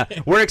 yeah,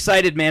 we're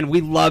excited, man.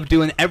 We love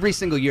doing every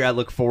single year. I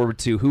look forward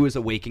to who is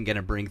Awaken going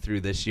to bring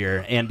through this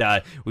year, and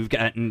we've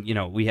gotten,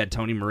 we had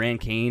Tony Moran,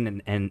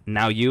 Kane, and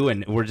now you,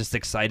 and we're just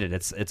excited.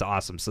 It's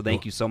awesome. So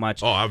thank you so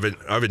much. Oh,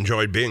 I've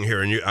enjoyed being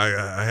here, and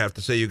I have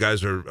to say you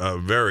guys are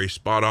very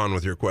spot on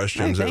with your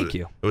questions. Hey, thank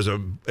you. It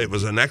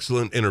was an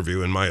excellent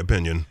interview, in my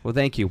opinion. Well,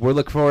 thank you. We're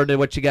looking forward to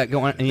what you got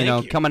going.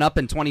 you. Coming up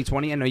in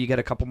 2020. I know you got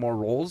a couple more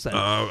roles. And,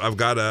 I've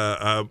got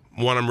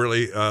one I'm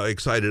really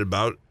excited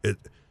about.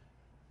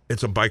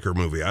 It's a biker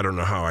movie. I don't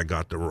know how I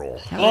got the role.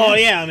 Oh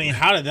yeah. I mean,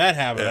 how did that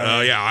happen?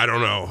 Yeah, I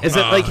don't know. is it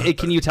like?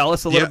 Can you tell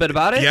us a little bit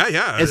about it?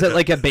 Yeah. Is it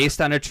like a based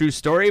on a true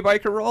story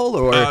biker role,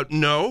 or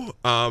No.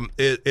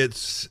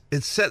 It's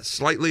set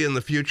slightly in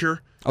the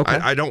future. Okay.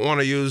 I don't want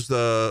to use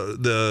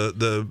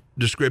the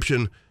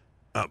description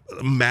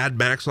Mad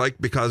Max like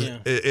because Yeah.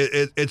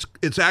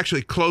 it's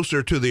actually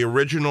closer to the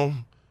original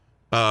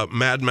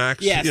Mad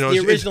Max. Yes, you know, the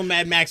original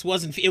Mad Max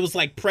wasn't. It was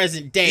like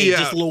present day,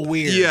 just a little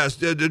weird. Yes,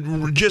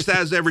 just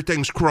as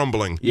everything's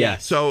crumbling. Yeah.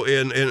 So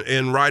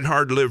in Ride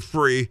Hard, Live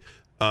Free,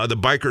 the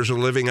bikers are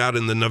living out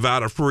in the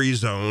Nevada Free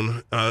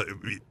Zone.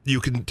 You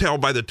can tell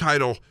by the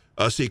title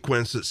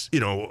sequence that, you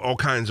know, all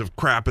kinds of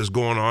crap is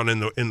going on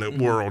in the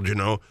world, you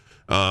know.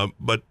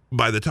 But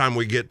by the time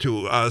we get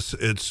to us,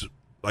 it's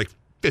like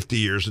 50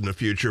 years in the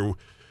future.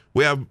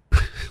 We have,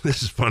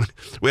 this is funny,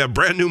 we have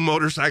brand new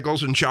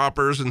motorcycles and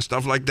choppers and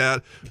stuff like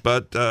that,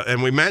 but,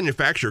 and we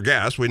manufacture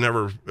gas. We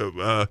never,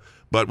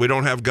 but we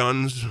don't have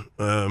guns.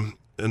 And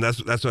that's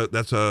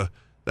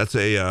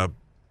a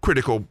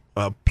critical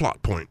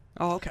plot point.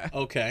 Oh, okay.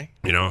 Okay.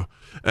 You know,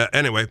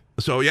 anyway,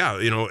 so yeah,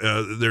 you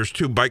know, there's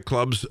two bike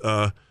clubs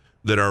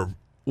that are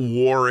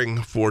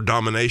warring for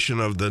domination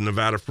of the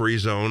Nevada Free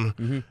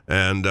Zone.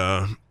 And,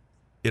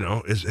 you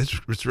know,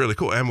 it's really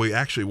cool. And we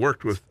actually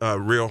worked with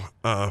real,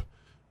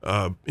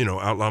 you know,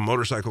 outlaw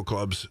motorcycle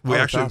clubs.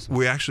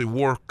 We actually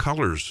wore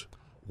colors.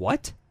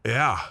 What?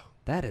 Yeah.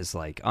 That is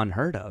like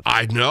unheard of.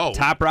 I know.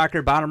 Top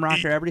rocker, bottom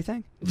rocker,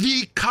 everything?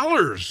 The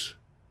colors.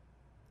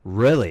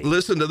 Really?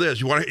 Listen to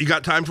this. You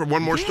got time for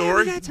one more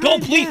story? Go,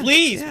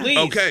 please.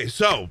 Okay,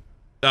 so,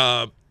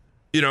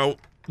 you know,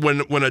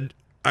 when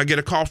I get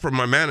a call from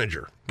my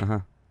manager,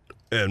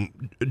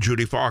 and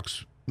Judy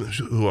Fox,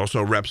 who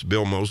also reps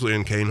Bill Moseley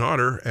and Kane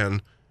Hodder,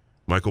 and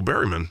Michael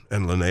Berryman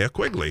and Linnea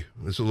Quigley.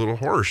 It's a little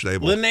horror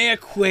stable. Linnea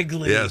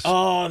Quigley. Yes.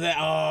 Oh,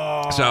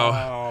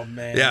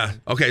 man. Yeah.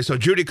 Okay. So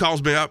Judy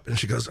calls me up and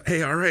she goes,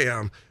 "Hey,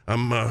 RA,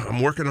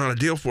 I'm working on a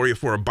deal for you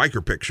for a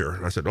biker picture."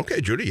 And I said, "Okay,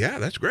 Judy. Yeah,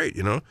 that's great.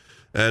 You know."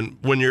 And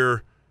when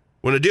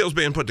a deal's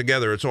being put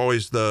together, it's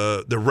always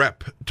the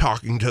rep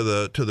talking to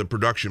the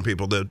production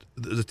people.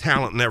 The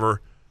talent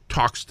never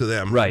talks to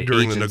them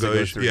during the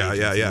negotiation.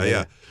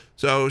 Yeah.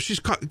 So she's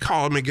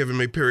calling me, giving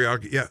me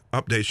periodic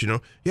updates. You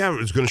know,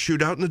 it's going to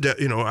shoot out in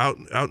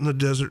the out in the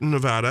desert in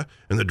Nevada,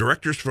 and the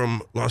director's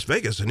from Las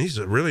Vegas, and he's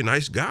a really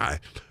nice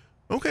guy.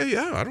 Okay,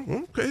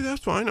 okay,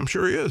 that's fine. I'm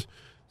sure he is.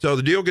 So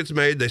the deal gets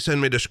made. They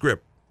send me the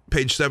script,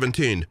 page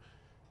 17,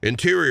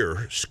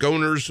 interior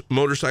Sconers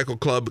Motorcycle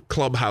Club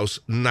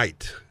clubhouse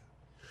night.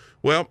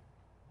 Well,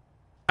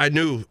 I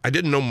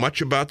didn't know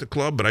much about the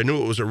club, but I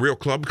knew it was a real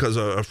club because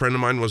a friend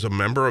of mine was a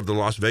member of the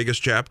Las Vegas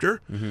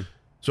chapter.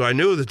 So I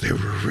knew that they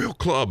were a real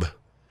club.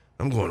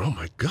 I'm going, oh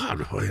my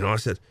God. Well, you know,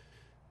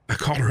 I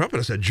called her up and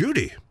I said,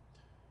 "Judy,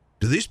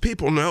 do these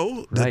people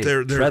know that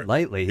they're tread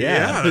lightly,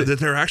 that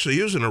they're actually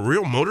using a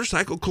real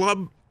motorcycle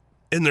club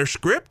in their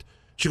script?"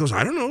 She goes,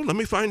 "I don't know. Let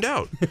me find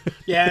out."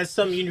 Yeah, it's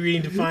something you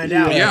need to find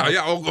out.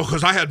 Yeah.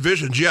 Because I had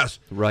visions. Yes.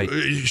 Right.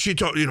 She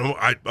told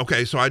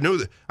So I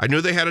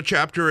knew they had a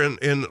chapter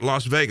in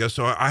Las Vegas.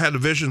 So I had the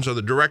visions of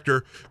the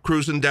director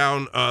cruising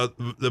down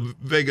the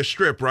Vegas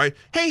Strip. Right.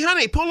 "Hey,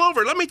 honey, pull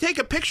over. Let me take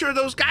a picture of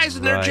those guys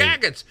in their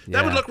jackets.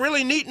 That would look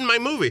really neat in my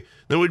movie."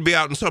 Then we'd be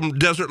out in some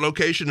desert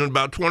location, and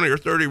about 20 or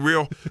 30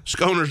 real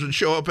Sconers would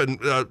show up and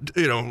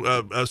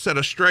set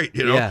us straight.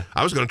 You know,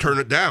 I was going to turn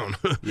it down.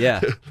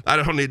 Yeah. I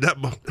don't need that.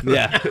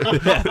 Yeah.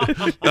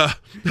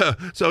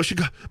 So she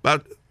got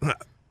about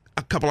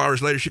a couple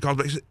hours later. She called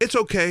back and said, "It's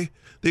okay.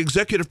 The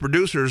executive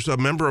producer is a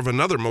member of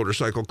another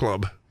motorcycle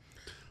club."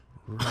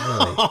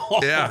 Really?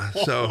 Yeah.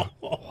 So.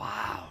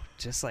 Wow.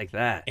 Just like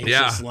that. It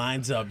just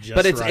lines up just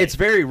but it's right. it's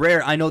very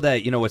rare. I know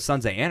that, you know, with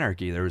Sons of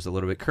Anarchy, there was a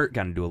little bit, Kurt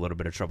got into a little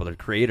bit of trouble, the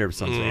creator of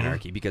Sons of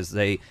Anarchy, because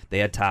they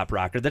had Top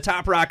Rocker. The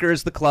Top Rocker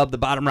is the club, the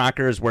bottom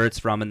rocker is where it's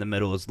from, and the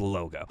middle is the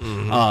logo.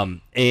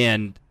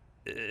 And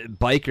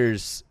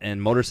bikers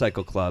and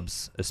motorcycle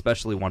clubs,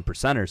 especially one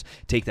percenters,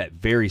 take that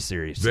very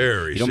seriously.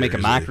 You don't make a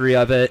mockery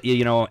of it,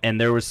 you know,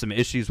 and there was some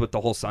issues with the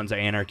whole Sons of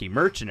Anarchy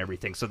merch and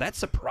everything. So that's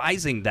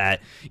surprising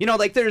that, you know,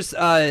 like there's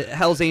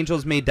Hell's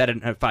Angels made that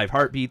in 5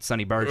 Heartbeats,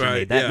 Sonny Barger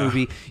made that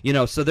movie, you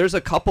know, so there's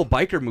a couple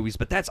biker movies,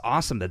 but that's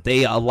awesome that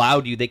they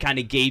allowed you, they kind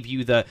of gave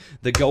you the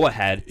go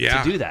ahead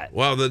to do that.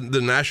 Well, the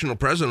national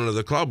president of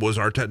the club was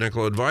our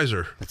technical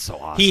advisor. That's so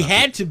awesome. He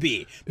had to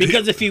be,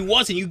 because if he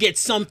wasn't, you get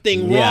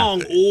something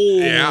wrong.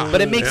 Yeah.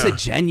 But it makes it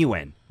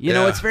genuine. You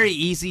know, it's very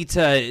easy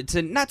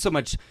to not so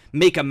much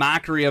make a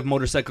mockery of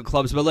motorcycle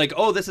clubs, but like,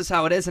 oh, this is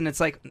how it is, and it's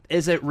like,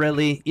 is it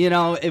really? You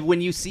know,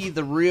 when you see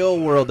the real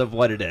world of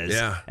what it is,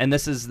 and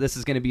this is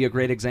going to be a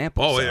great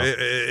example. Oh, so.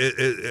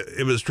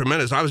 it was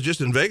tremendous. I was just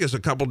in Vegas a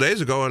couple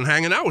days ago and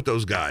hanging out with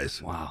those guys.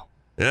 Wow.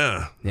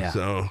 Yeah.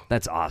 So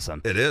that's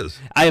awesome. It is.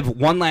 I have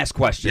one last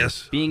question.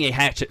 Yes. Being a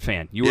Hatchet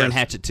fan, you were in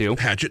Hatchet 2.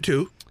 Hatchet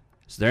 2.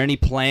 Is there any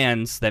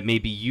plans that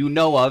maybe you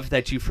know of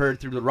that you've heard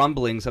through the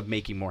rumblings of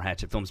making more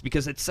Hatchet films?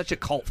 Because it's such a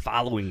cult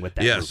following with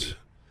that movie.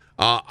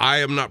 I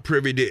am not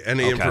privy to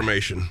any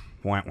information.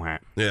 Wah, wah.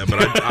 Yeah, but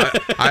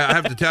I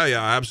have to tell you,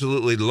 I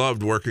absolutely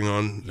loved working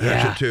on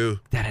Hatchet 2.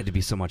 That had to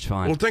be so much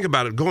fun. Well, think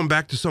about it. Going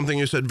back to something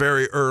you said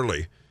very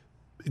early,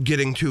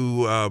 getting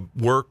to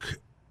work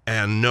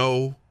and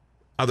know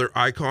other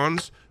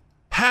icons.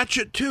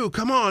 Hatchet 2,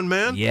 come on,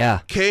 man.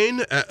 Yeah.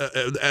 Kane,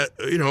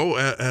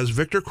 as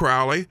Victor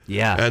Crowley.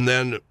 Yeah. And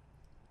then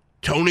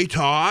Tony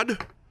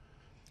Todd.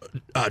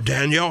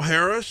 Danielle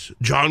Harris,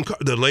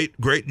 the late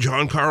great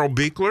John Carl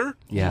Buechler.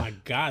 Yeah. Oh my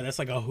God, that's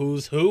like a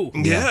who's who.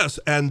 Yes,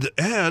 and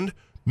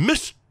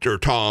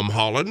Mr. Tom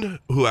Holland,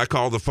 who I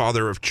call the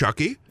father of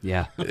Chucky.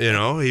 Yeah. You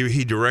know,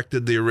 he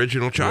directed the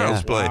original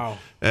Child's Play. Wow.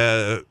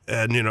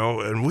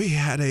 And we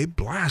had a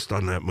blast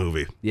on that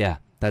movie. Yeah,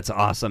 that's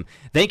awesome.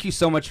 Thank you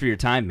so much for your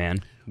time,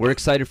 man. We're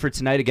excited for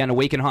tonight. Again,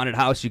 Awaken Haunted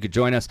House. You could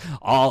join us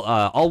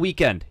all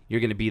weekend. You're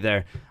going to be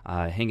there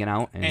hanging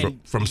out. And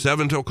From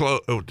 7 till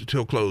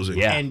closing.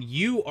 Yeah. And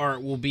you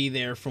will be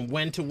there from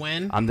when to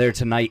when? I'm there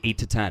tonight, 8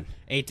 to 10.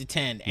 8 to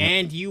 10.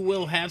 And you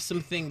will have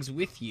some things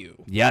with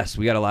you. Yes,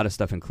 we got a lot of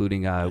stuff,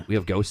 including we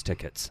have ghost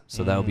tickets,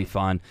 so that'll be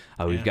fun.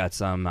 We've got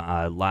some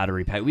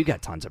lottery pack. We've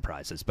got tons of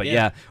prizes, but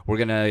yeah, we're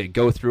gonna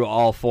go through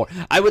all 4.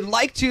 I would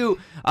like to,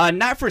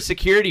 not for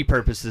security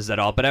purposes at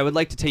all, but I would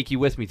like to take you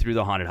with me through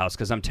the haunted house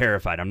because I'm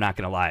terrified. I'm not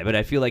gonna lie, but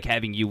I feel like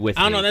having you with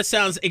me. I don't know. That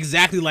sounds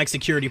exactly like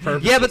security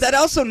purposes. Yeah, but that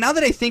also, now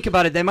that I think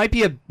about it, that might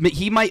be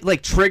he might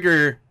like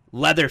trigger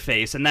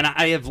Leatherface, and then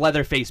I have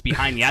Leatherface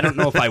behind me. I don't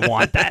know if I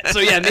want that. So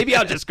yeah, maybe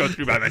I'll just go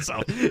through by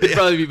myself. It'd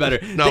probably be better.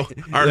 No,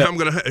 Art,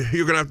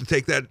 you're gonna have to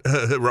take that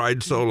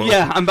ride solo.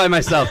 Yeah, I'm by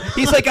myself.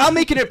 He's like, I'll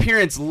make an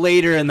appearance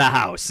later in the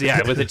house.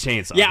 Yeah, with a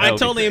chainsaw. Yeah, I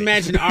totally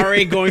imagine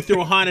RA going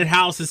through a haunted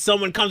house and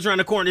someone comes around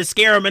the corner to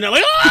scare him, and they're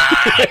like,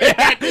 ah!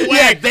 Back away.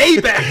 Yeah, they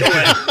back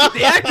away.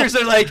 The actors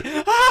are like,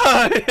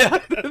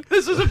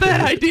 this is a bad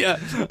idea.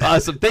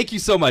 Awesome. Thank you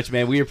so much,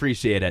 man. We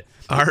appreciate it.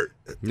 Art,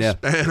 Yeah.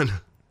 Span,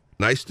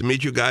 nice to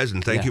meet you guys,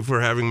 and thank you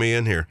for having me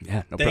in here.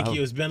 Yeah, no Thank problem.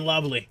 you. It's been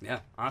lovely. Yeah,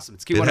 awesome.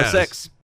 It's It has. Q106.